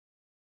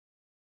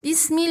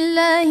بسم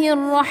الله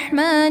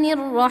الرحمن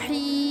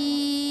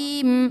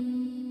الرحيم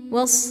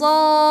والصافات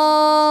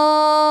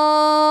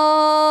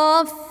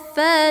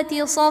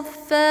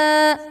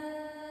صفا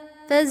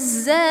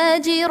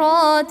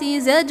فالزاجرات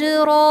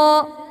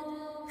زجرا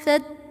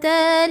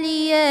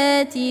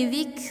فالتاليات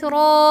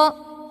ذكرا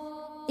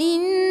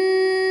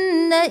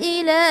إن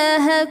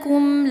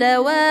إلهكم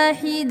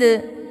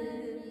لواحد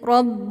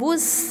رب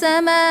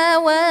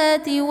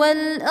السماوات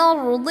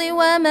والأرض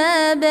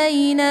وما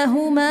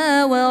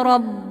بينهما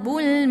ورب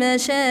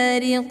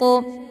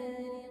المشارق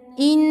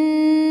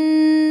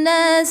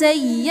إنا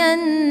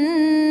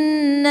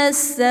زينا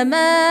السماء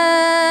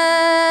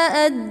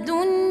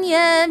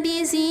الدنيا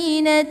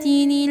بزينة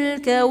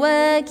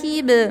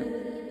الكواكب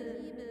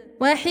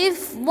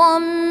وحفظا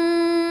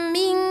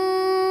من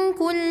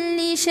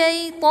كل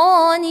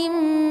شيطان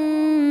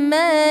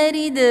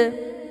مارد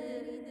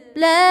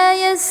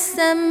لا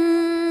يسمعون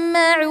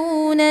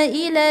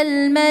إلى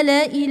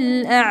الملأ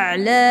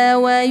الأعلى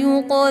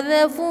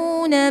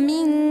ويقذفون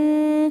من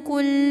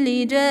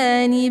كل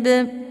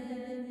جانب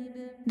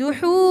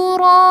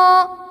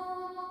دحورا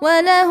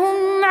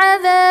ولهم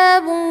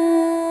عذاب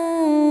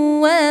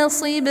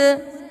واصب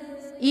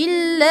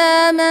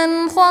إلا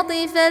من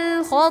خطف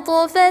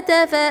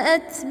الخطفة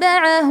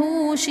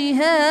فأتبعه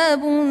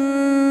شهاب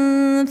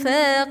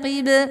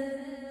ثاقب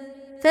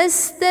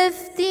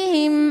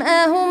فاستفتهم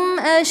أهم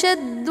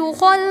أشد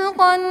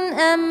خلقا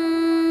أم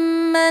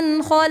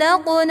من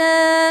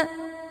خلقنا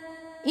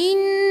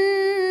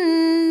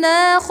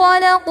إنا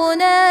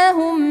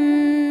خلقناهم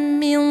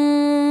من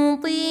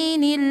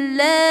طين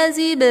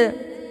لازب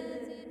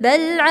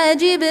بل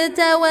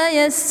عجبت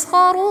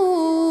ويسخرون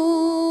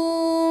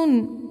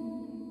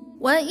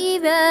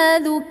وإذا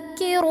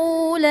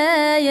ذكروا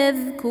لا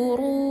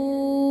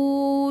يذكرون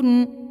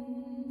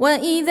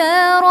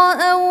وإذا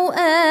رأوا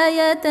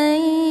آية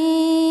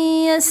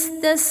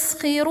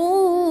يستسخرون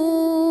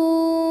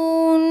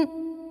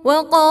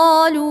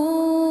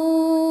وقالوا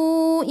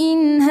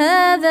إن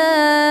هذا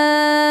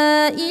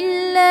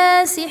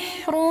إلا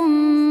سحر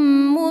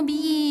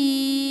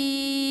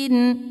مبين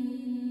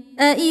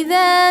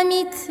أإذا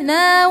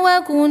متنا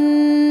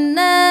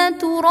وكنا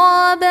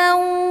ترابا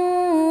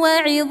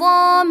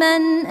وعظاما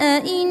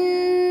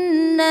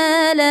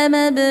أإنا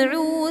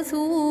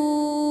لمبعوثون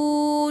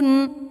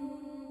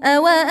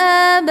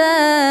أوآباؤنا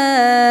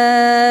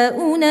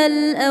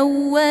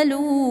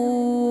الأولون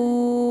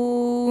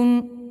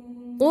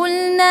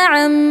قل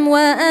نعم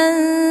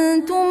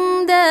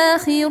وأنتم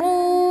داخرون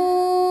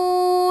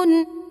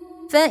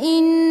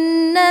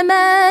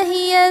فإنما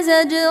هي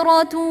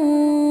زجرة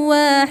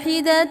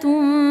واحدة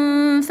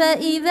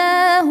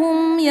فإذا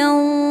هم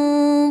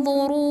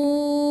ينظرون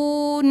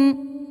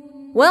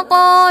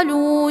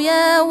وقالوا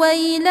يا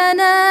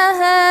ويلنا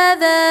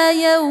هذا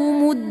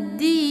يوم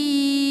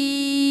الدين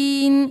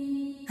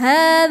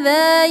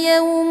هذا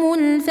يوم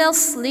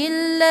الفصل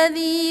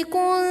الذي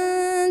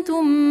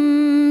كنتم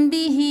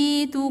به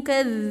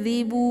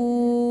تكذبون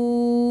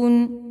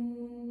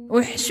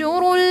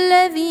احشروا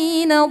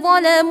الذين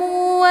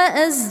ظلموا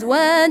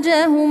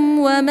وأزواجهم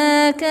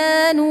وما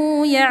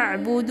كانوا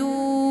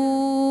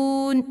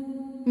يعبدون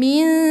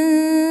من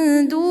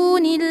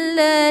دون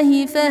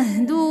الله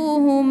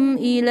فاهدوهم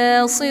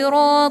إلى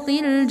صراط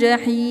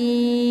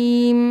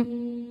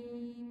الجحيم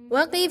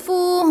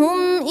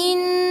وقفوهم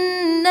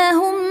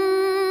إنهم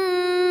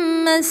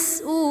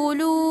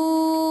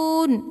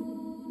مسؤولون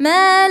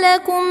ما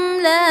لكم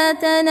لا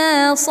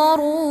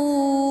تناصرون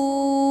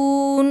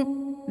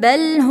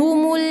بل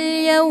هم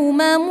اليوم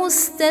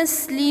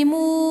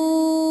مستسلمون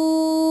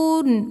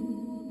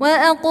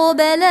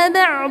وأقبل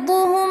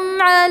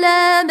بعضهم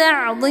على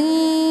بعض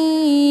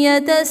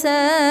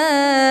يتساءلون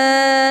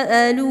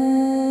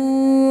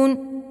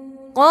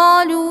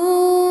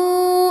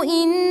قالوا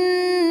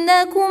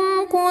إنكم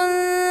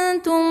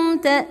كنتم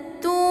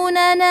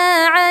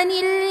تأتوننا عن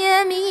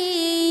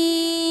اليمين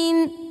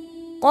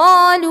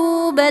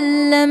قالوا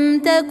بل لم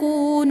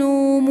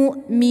تكونوا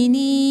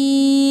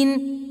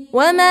مؤمنين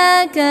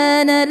وما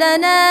كان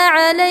لنا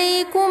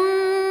عليكم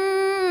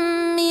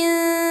من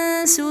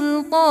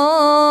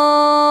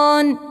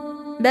سلطان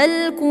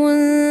بل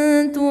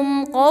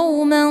كنتم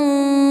قوما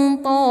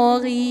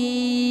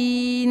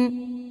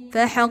طاغين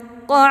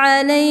فحق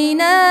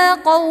علينا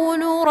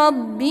قول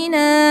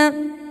ربنا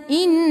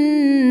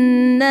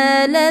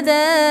إنا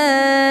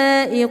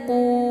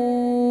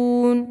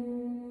لذائقون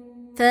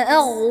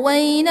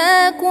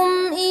فأغويناكم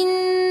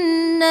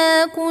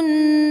إنا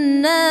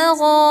كنا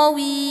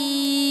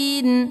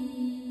غاوين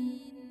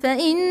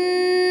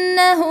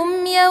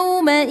فإنهم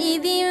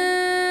يومئذ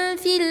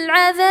في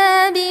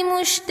العذاب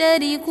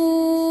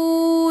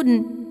مشتركون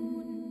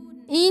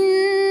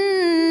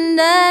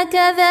إنا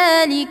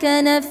كذلك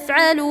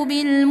نفعل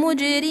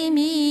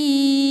بالمجرمين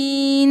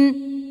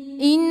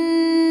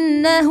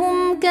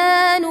إنهم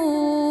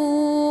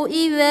كانوا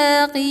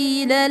إذا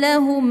قيل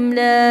لهم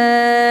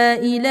لا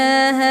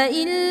إله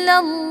إلا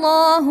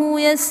الله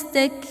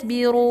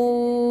يستكبرون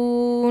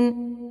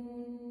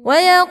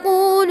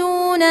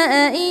ويقولون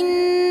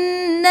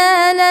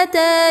أئنا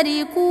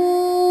لتاركو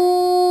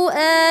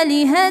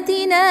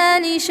آلهتنا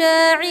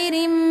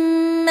لشاعر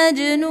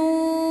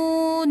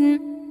مجنون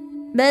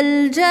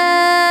بل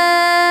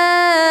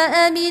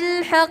جاء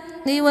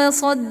بالحق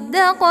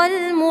وصدق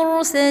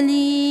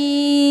المرسلين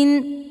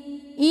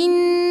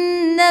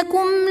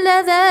إنكم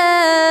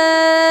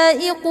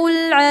لذائق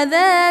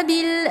العذاب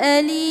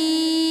الأليم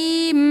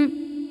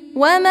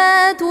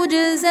وما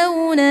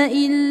تجزون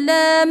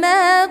إلا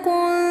ما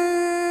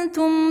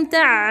كنتم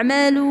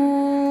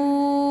تعملون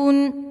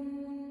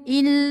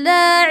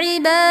إلا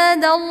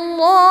عباد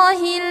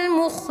الله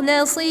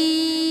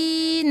المخلصين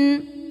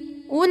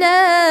أولئك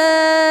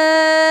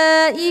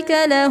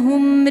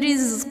لهم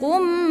رزق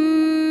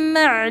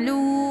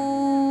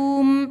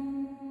معلوم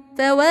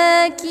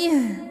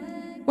فواكه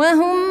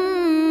وهم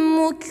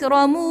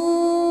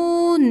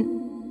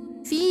مكرمون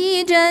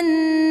في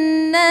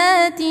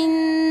جنات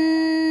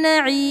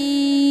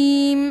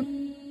النعيم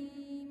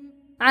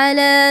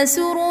على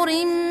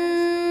سرر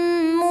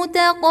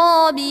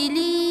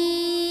متقابلين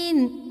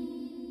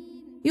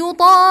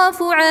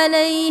يطاف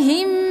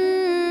عليهم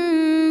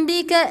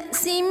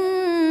بكأس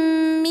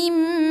من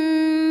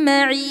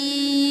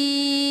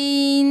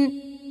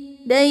معين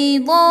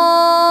بيضاء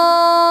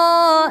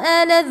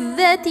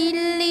لذة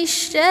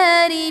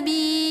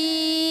للشاربين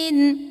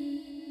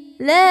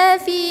لا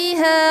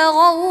فيها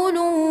غول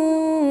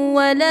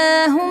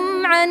ولا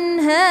هم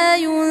عنها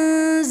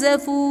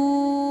ينزفون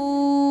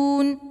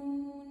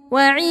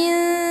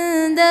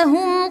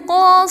وعندهم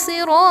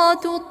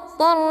قاصرات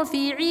الطرف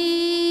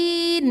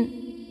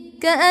عين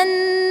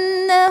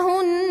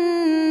كأنهن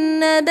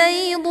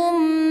بيض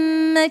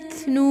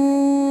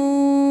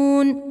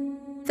مكنون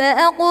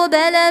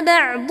فأقبل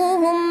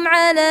بعضهم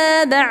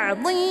على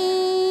بعض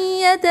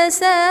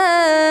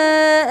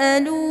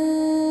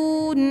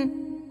يتساءلون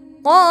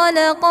قال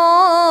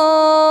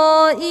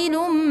قائل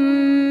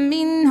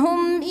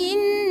منهم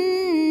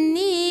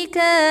إني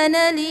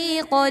كان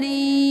لي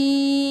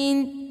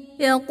قرين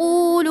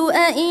يقول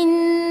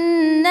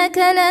أئنك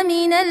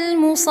لمن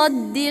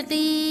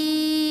المصدقين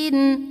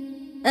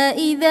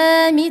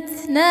أإذا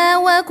متنا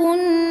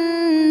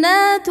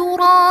وكنا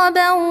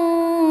ترابا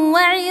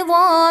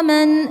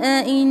وعظاما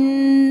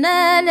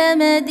أإنا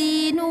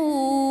لمدينون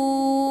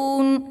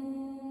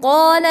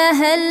قال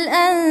هل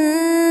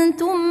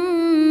أنتم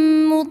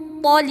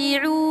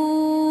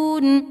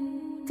مطلعون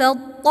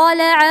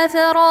فاطلع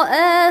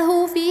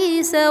فرآه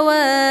في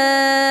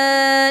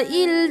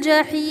سواء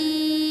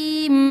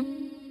الجحيم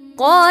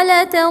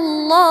قال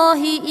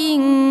تالله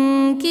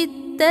إن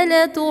كدت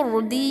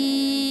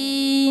لتردين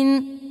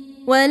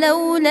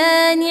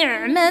ولولا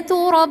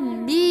نعمة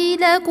ربي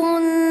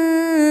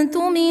لكنت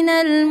من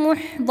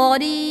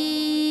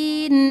المحضرين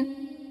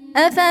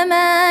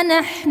أفما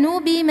نحن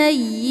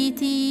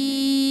بميتين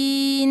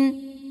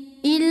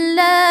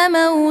إلا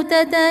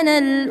موتتنا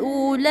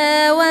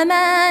الأولى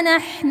وما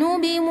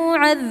نحن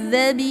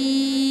بمعذبين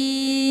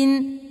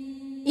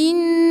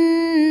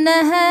إن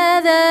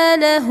هذا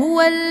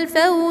لهو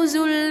الفوز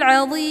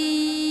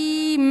العظيم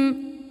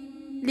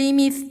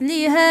لمثل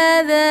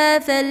هذا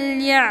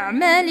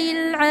فليعمل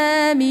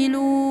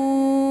العاملون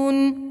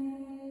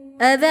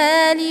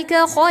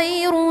أذلك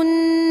خير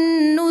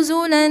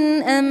نزلا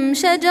أم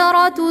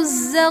شجرة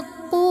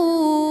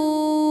الزقوم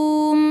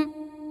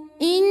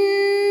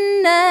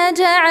إنا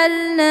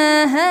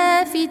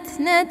جعلناها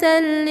فتنة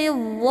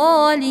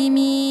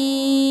للظالمين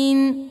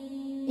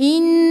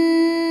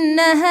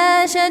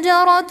إنها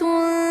شجرة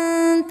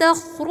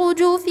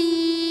تخرج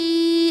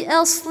في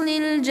أصل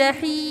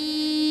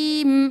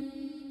الجحيم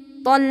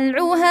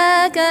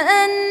طلعها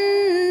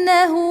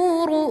كأنه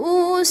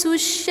رؤوس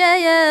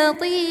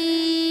الشياطين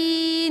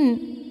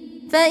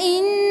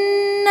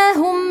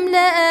فإنهم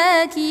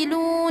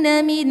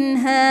لآكلون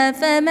منها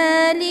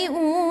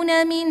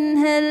فمالئون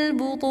منها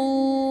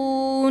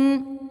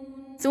البطون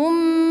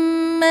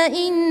ثم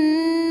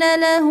إن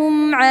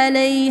لهم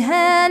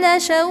عليها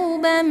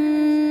لشوبا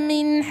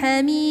من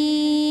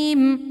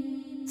حميم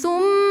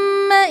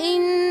ثم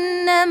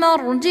إن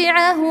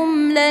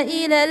مرجعهم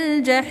لإلى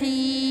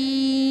الجحيم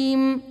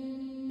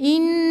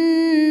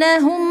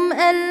إنهم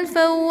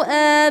ألفوا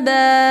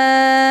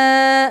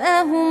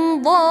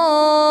آباءهم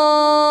ضالين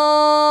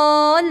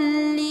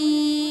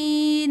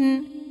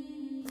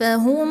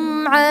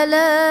فهم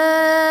على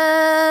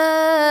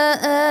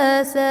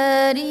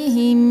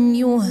آثارهم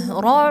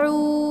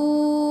يهرعون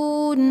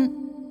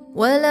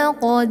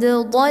ولقد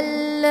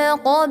ضل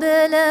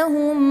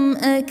قبلهم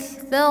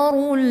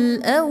أكثر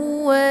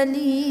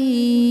الأولين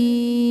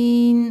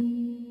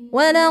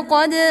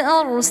ولقد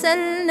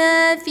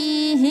أرسلنا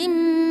فيهم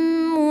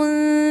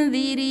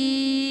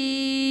منذرين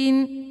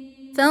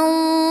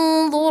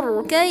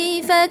فانظر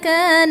كيف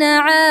كان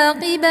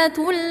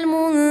عاقبة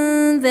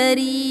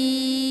المنذرين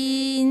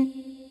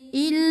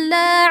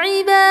إلا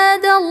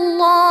عباد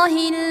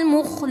الله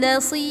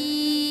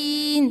المخلصين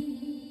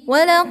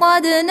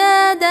ولقد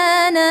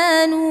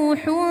نادانا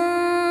نوح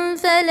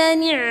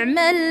فلنعم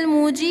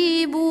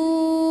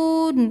المجيبون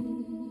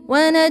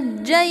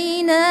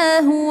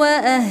ونجيناه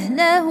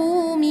وأهله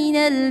من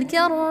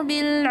الكرب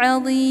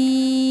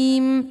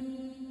العظيم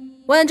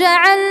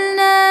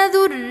وجعلنا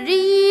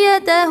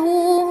ذريته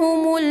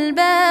هم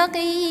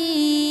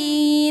الباقين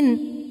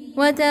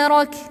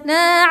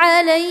وتركنا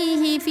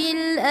عليه في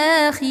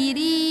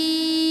الآخرين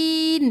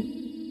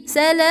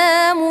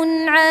سلام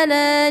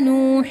على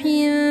نوح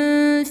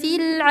في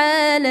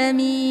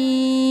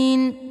العالمين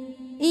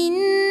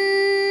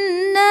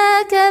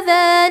إنا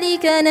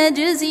كذلك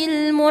نجزي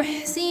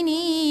المحسنين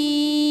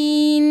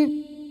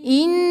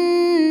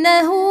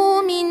إنه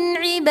من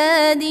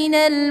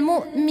عبادنا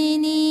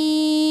المؤمنين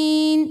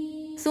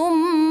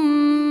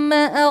ثم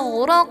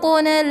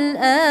أغرقنا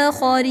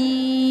الآخرين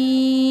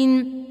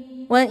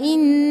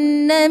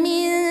وإن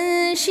من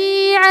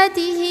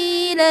شيعته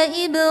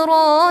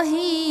لإبراهيم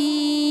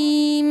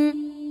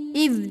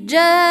إذ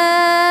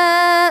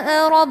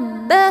جاء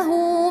ربه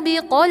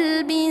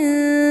بقلب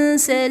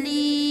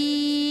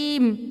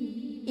سليم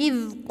إذ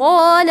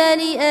قال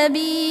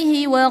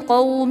لأبيه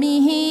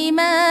وقومه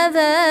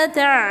ماذا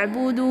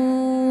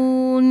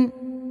تعبدون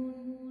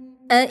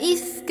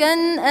أئفكا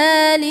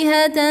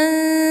آلهة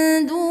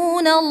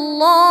دون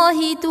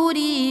الله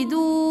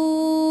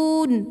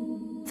تريدون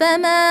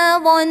فما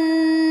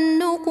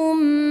ظنكم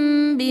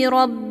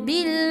برب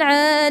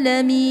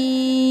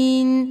العالمين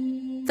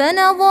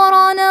فنظر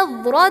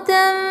نظرة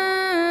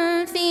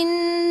في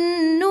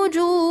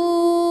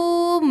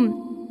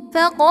النجوم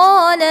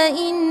فقال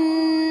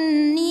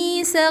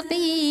إني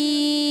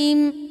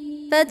سقيم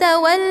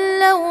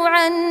فتولوا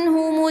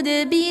عنه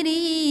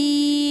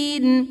مدبرين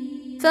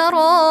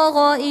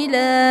فراغ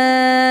إلى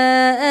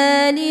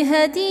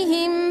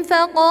آلهتهم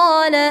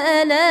فقال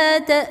ألا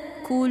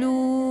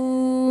تأكلون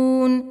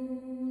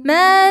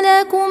ما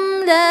لكم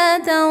لا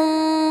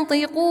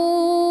تنطقون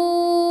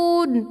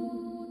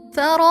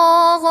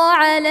فراغ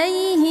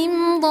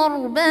عليهم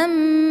ضربا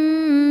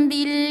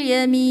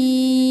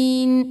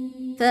باليمين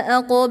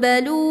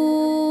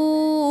فأقبلوا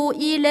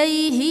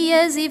إليه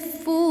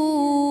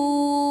يزفون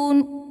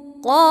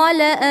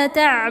قال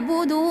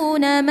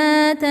أتعبدون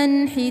ما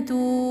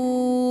تنحتون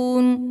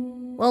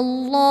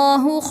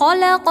والله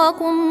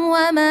خلقكم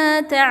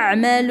وما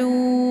تعملون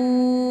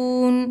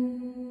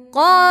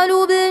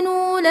قالوا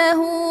ابنوا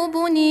له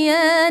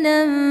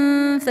بنيانا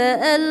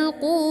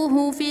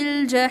فألقوه في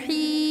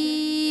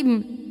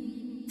الجحيم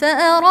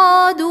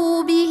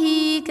فأرادوا به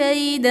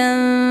كيدا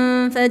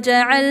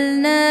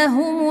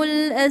فجعلناهم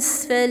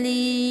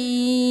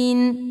الأسفلين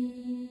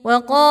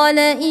وقال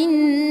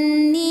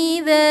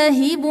إني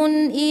ذاهب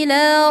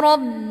إلى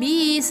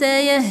ربي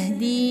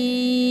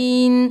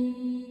سيهدين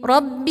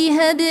رب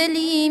هب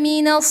لي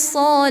من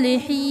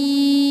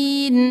الصالحين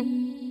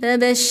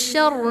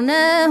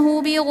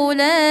فبشرناه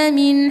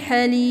بغلام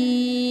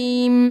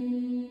حليم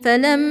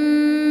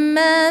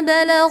فلما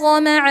بلغ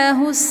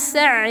معه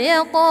السعي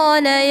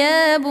قال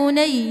يا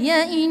بني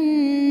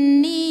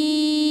إني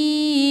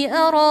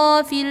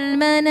أرى في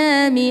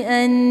المنام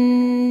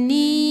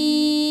أني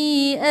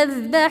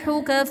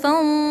أذبحك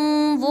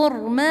فانظر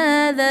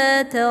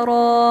ماذا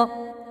ترى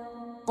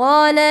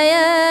قال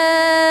يا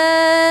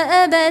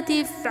أبت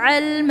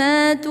افعل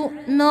ما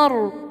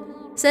تؤمر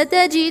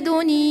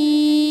ستجدني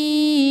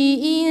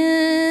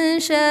إن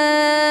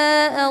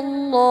شاء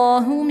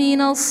الله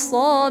من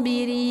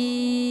الصابرين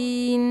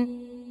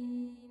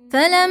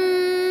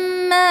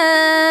فلما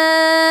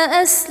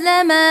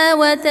أسلما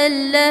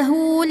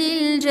وتله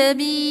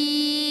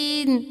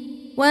للجبين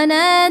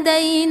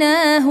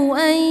وناديناه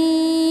أن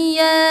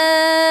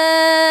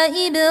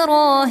يا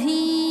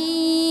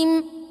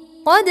إبراهيم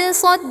قد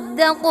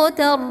صدقت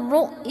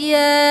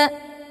الرؤيا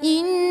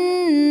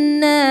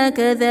إنا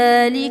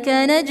كذلك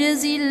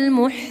نجزي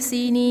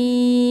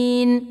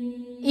المحسنين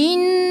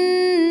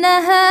إن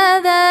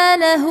هذا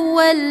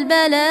لهو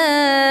البلاء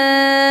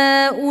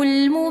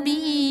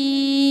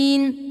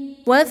المبين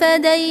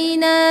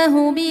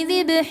وفديناه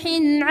بذبح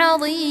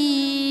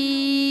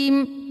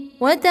عظيم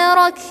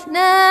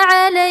وتركنا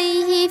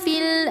عليه في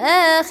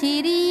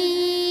الآخرين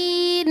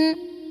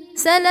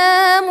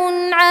سلام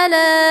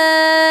على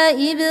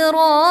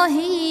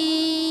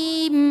إبراهيم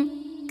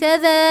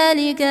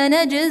كذلك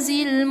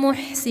نجزي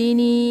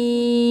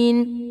المحسنين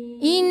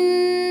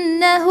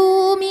إنه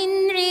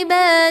من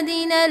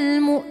عبادنا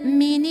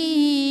المؤمنين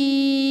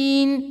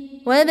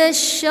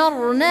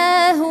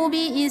وبشرناه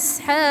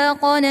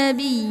بإسحاق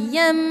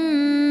نبيا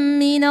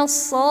من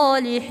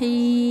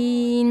الصالحين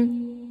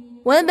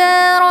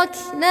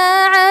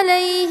وباركنا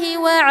عليه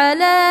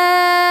وعلى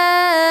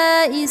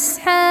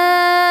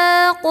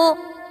إسحاق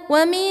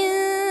ومن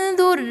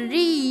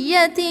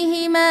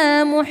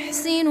ذريتهما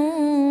محسن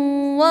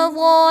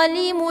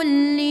وظالم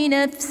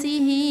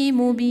لنفسه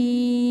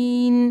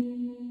مبين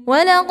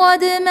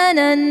ولقد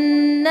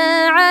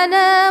مننا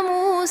على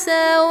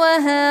موسى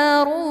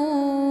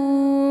وهارون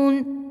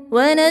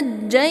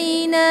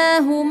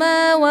ونجيناهما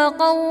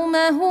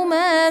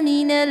وقومهما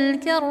من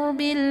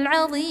الكرب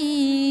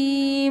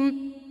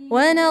العظيم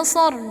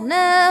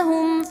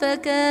ونصرناهم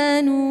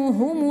فكانوا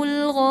هم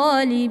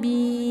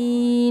الغالبين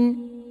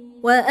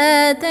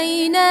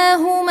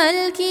وآتيناهما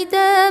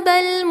الكتاب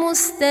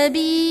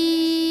المستبين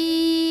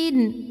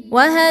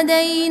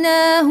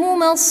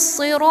وهديناهما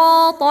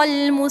الصراط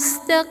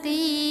المستقيم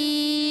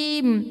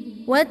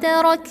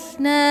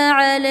وتركنا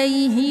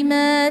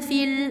عليهما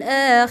في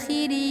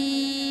الآخرين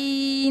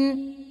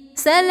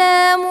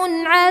سلام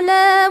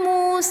على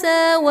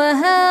موسى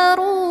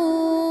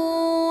وهارون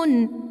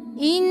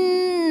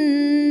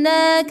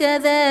إنا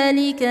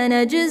كذلك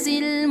نجزي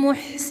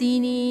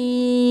المحسنين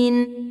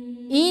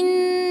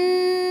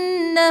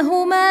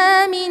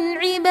إنهما من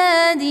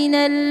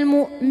عبادنا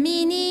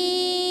المؤمنين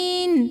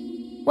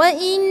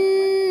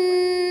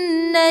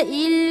وإن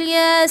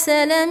إلياس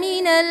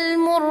لمن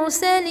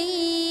المرسلين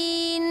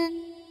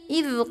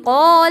إذ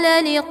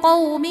قال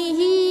لقومه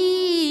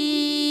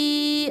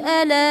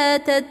ألا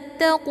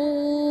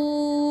تتقون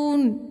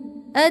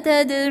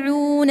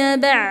أتدعون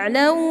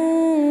بعلا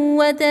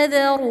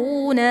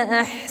وتذرون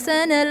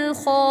أحسن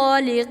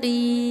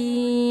الخالقين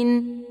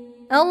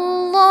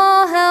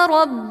الله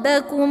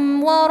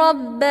ربكم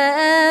ورب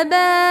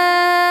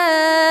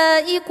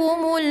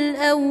آبائكم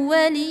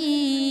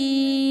الأولين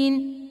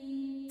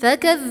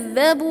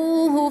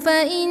فكذبوه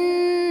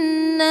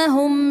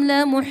فإنهم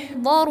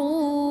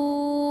لمحضرون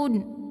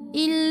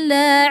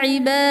إلا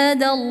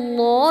عباد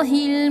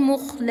الله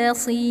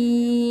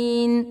المخلصين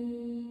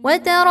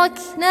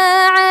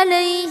وتركنا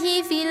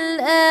عليه في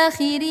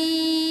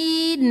الآخرين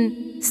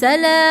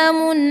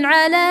سلام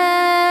على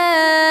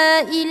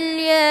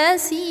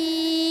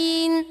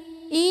الياسين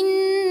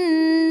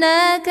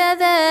إنا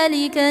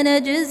كذلك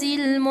نجزي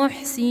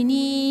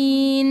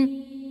المحسنين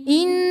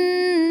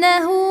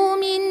إنه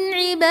من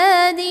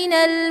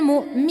عبادنا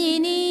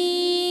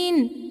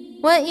المؤمنين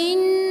وإن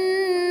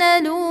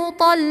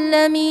لوطا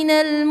لمن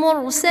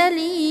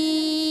المرسلين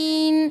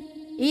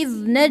إذ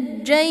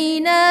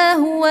نجيناه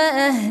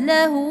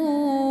وأهله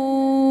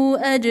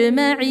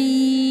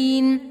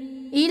أجمعين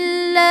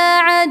إلا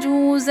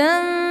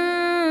عجوزا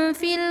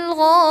في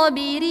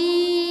الغابرين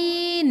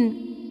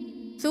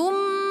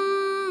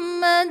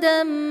ثم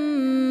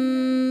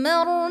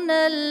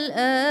دمرنا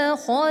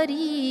الآخرين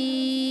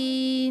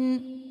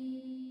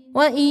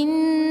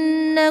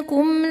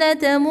وإنكم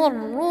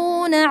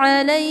لتمرون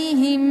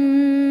عليهم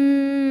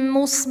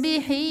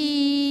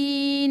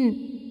مصبحين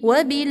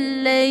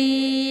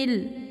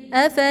وبالليل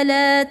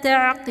أفلا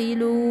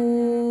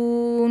تعقلون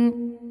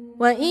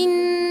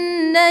وإن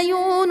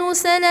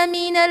يونس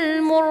لمن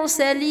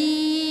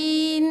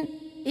المرسلين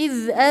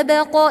إذ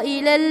أبق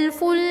إلى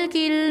الفلك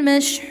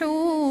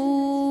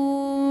المشحون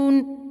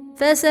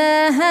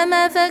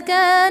فساهم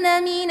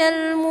فكان من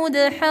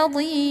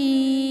المدحضين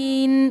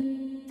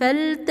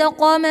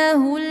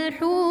فالتقمه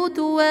الحوت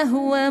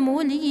وهو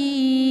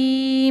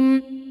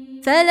مليم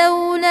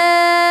فلولا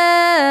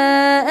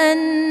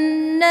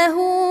أنه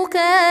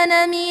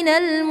كان من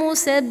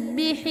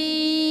المسبحين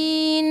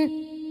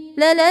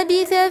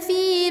للبث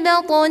في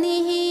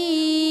بطنه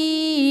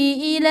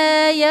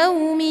إلى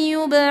يوم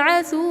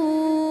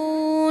يبعثون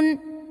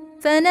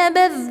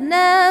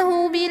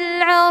فنبذناه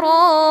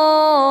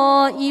بالعراء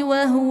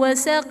وهو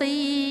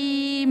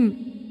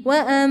سقيم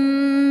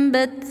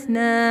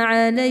وأنبتنا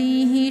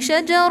عليه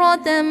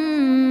شجرة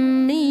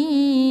من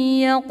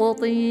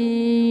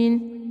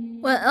يقطين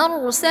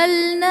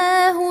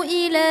وأرسلناه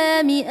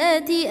إلى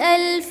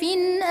 100,000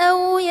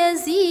 أو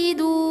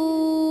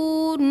يزيدون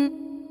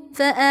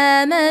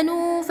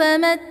فآمنوا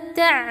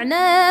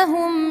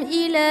فمتعناهم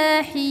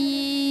إلى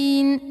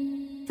حين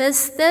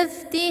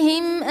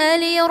فاستفتهم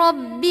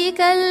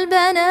ألربك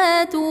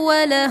البنات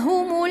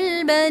ولهم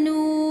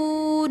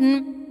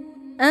البنون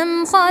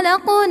أم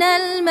خلقنا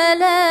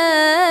الملائكة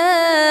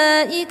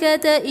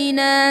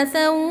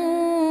إناثا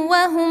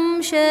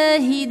وهم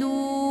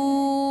شاهدون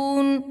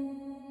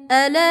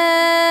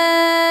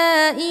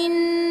ألا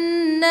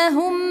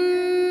إنهم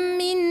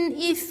من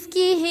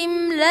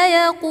إفكهم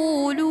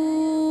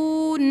ليقولون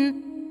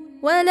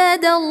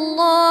ولد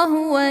الله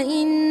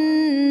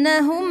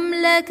وإنهم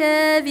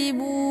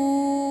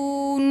لكاذبون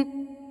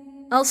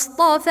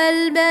أصطفى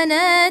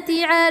البنات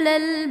على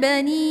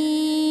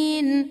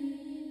البنين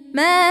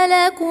ما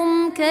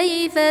لكم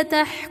كيف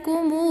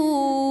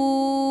تحكمون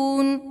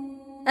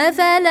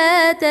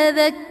أفلا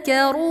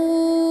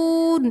تذكرون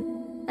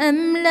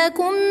أم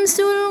لكم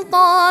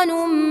سلطان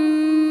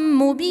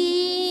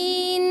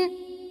مبين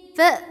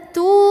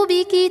فأتوا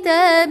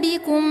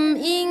بكتابكم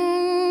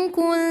إن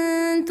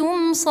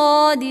كنتم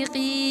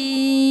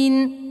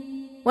صادقين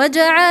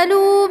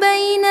وجعلوا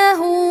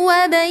بينه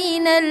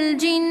وبين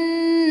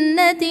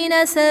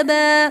الجنة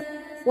نسبا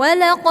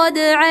ولقد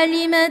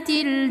علمت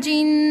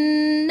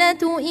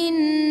الجنة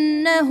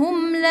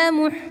إنهم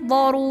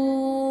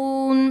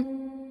لمحضرون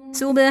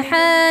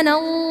سبحان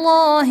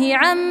الله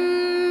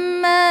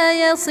عما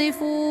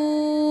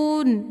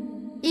يصفون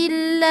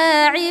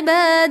إلا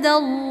عباد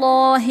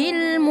الله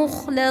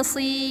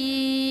المخلصين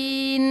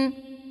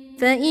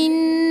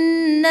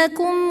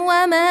فإنكم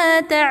وما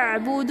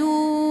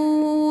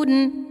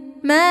تعبدون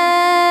ما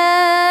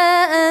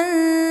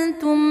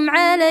أنتم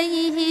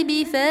عليه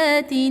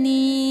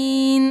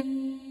بفاتنين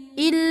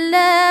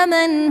إلا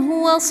من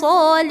هو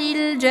صال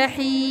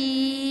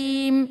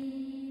الجحيم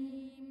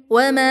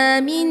وما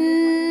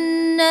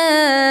منا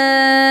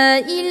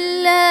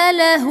إلا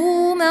له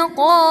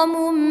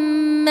مقام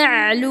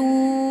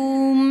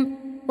معلوم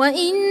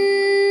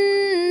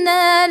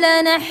وإنا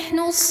لنحن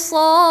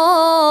الصافون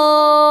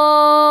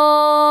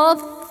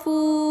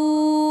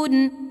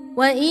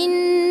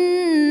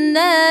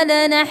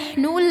وإنا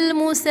لنحن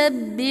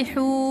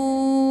المسبحون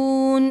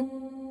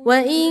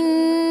وإن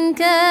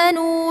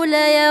كانوا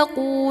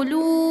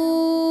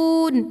ليقولون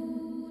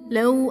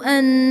لو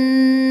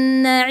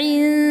أن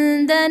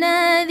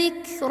عندنا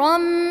ذكرا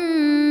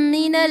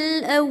من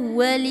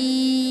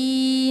الأولين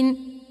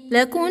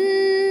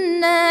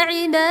لكنا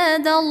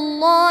عباد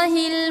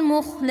الله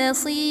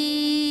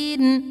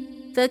المخلصين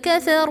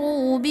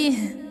فكفروا به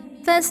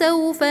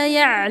فسوف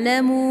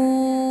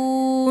يعلمون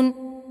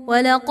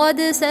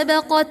ولقد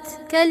سبقت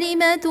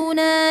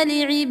كلمتنا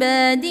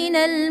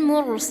لعبادنا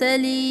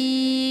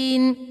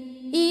المرسلين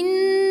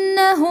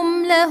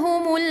إنهم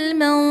لهم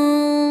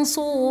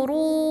المنصورون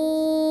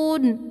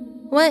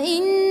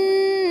وإن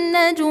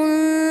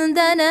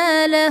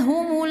جندنا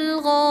لهم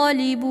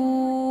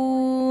الغالبون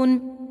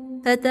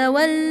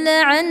فتول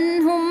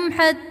عنهم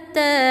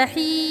حتى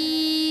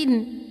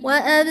حين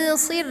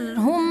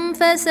وأبصرهم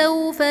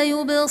فسوف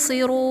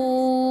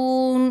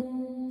يبصرون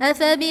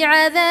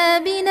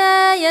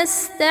أفبعذابنا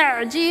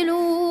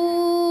يستعجلون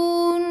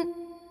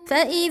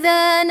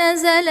فإذا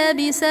نزل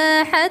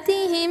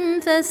بساحتهم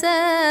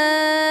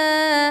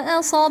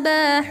فساء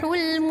صباح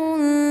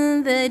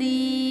المنذرين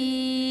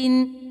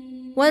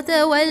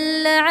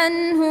وتول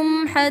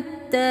عنهم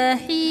حتى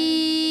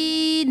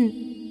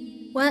حين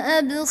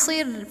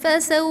وأبصر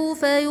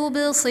فسوف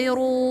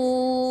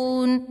يبصرون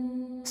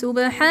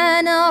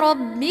سبحان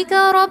ربك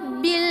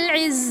رب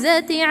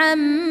العزة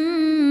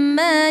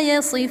عما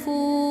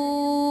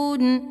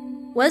يصفون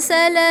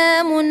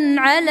وسلام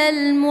على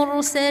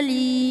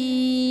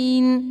المرسلين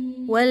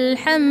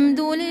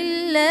والحمد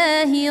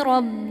لله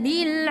رب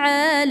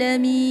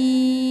العالمين.